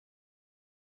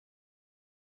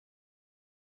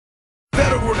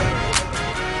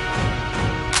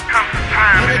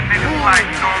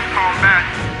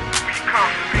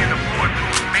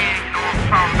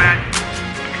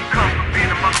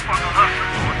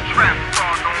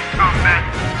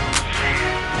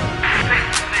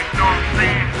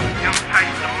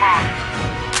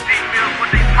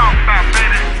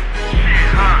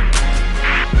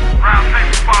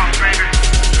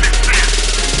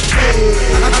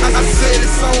said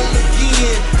it's on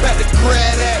again. About to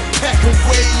grab that, packing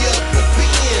way up the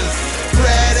bins.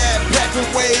 Grab that, packing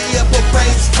way up a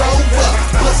Range Rover.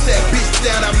 Bust that bitch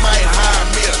down, I might hire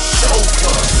me a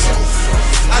chauffeur.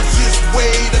 I just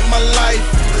waited my life,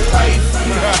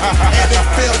 and it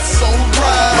felt so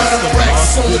right. 100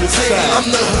 racks on the table, I'm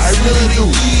the hustler of the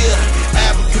year.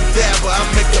 Abracadabra, I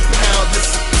make a pound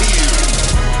disappear.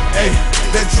 Hey,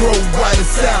 that drove right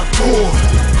us out,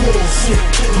 shit,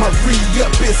 my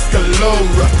re-up is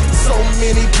galore. So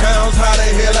many pounds, how the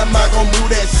hell am I gon' move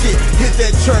that shit? Hit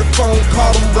that church phone,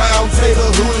 call them round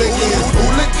table hooligans.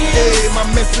 Hey, my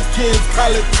Mexicans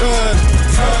call it ton.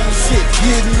 Shit,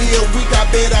 give me a week, I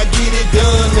bet I get it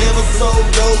done. Never sold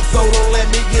dope, so don't let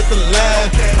me get the line.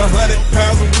 100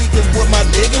 pounds a week is what my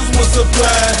niggas was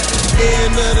supplying.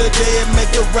 End of the day, it make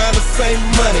around the same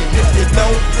money. If you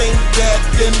don't think that,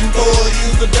 then boy,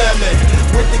 use a diamond.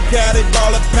 With the guy, they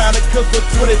ball a pound of cook for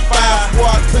 25.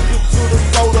 Squad took it to the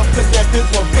soda, took that bitch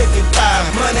for 55.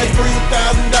 Money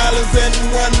 $3,000 in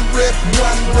one rip.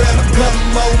 A couple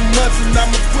more months and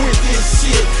I'ma quit this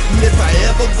shit. And if I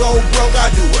ever go broke,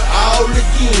 I do it all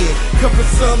again. Cause for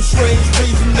some strange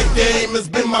reason, the game has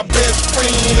been my best friend.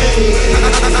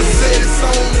 I said it's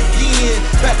on again.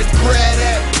 About to grab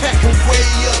that, packing way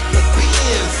up the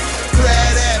bins.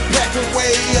 Grab that, packing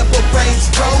way up a Range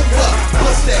Rover.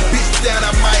 Bust that bitch down,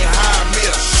 I might hire me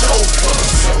a chauffeur.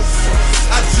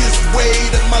 I just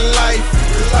waited my life,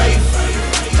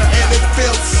 and it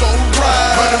felt so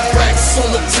right. 100 racks on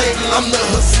the table, I'm the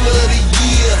hustler of the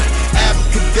year.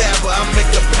 Abracadabra, I make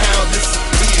a pound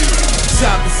disappear.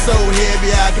 Chopper so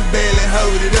heavy I can barely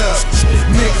hold it up.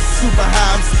 Niggas super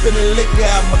high, I'm spinning liquor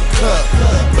out my cup.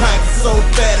 Pipe so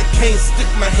fat I can't stick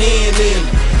my hand in.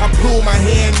 I pulled my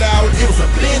hand out, it was a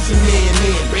Benjamin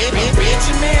in.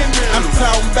 Benjamin, I'm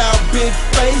talking about big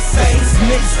faces.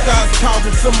 Niggas start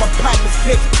talking so my pockets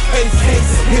catch the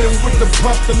face. Hit him with the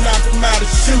bump to knock him out of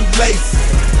shoelaces.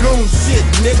 Goon shit,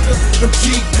 nigga, them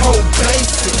G-code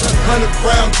basic. 100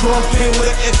 round drum came with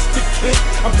an extra clip.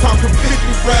 I'm talking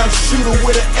 50 round shooter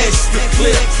with an extra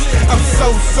clip. I'm so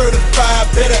certified,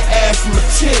 better ask my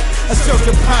chick. I showed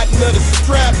the partner the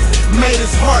strap, made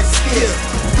his heart skip.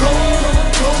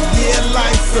 Yeah,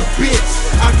 life's a bitch.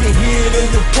 I can hear it in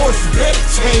your voice, you better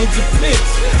change your pitch.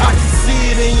 I can see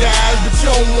it in your eyes, but you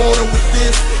don't want it with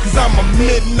this. Cause I'm a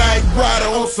midnight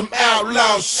rider on some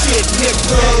outlaw shit,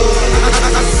 nigga.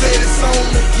 I said it's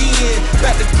on again.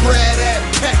 About to grab that,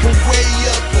 packing way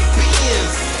up the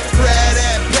bins. Grab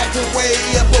that, packing way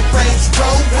up a Range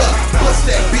Rover. Bust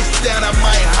that bitch down, I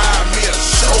might hire me a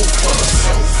chauffeur.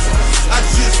 I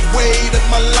just waited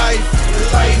my life,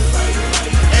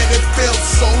 and it felt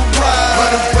so right.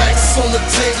 100 racks on the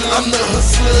table, I'm the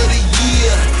hustler of the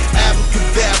year.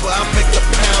 Abracadabra, I make a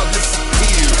pound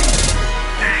disappear.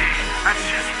 Hey, I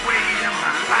just waited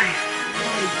my life,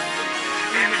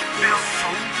 and it felt so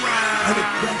right.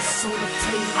 100 racks on the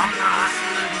table, I'm the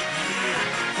hustler of the year.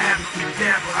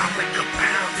 Abracadabra, I make a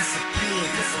pound disappear.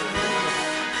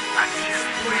 I just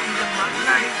waited my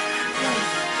life,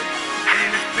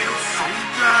 and it felt so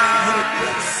right. 100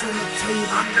 racks on the table,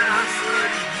 I'm the hustler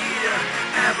of the year.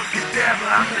 Abracadabra,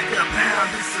 I make a pound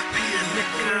disappear,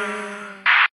 nigga.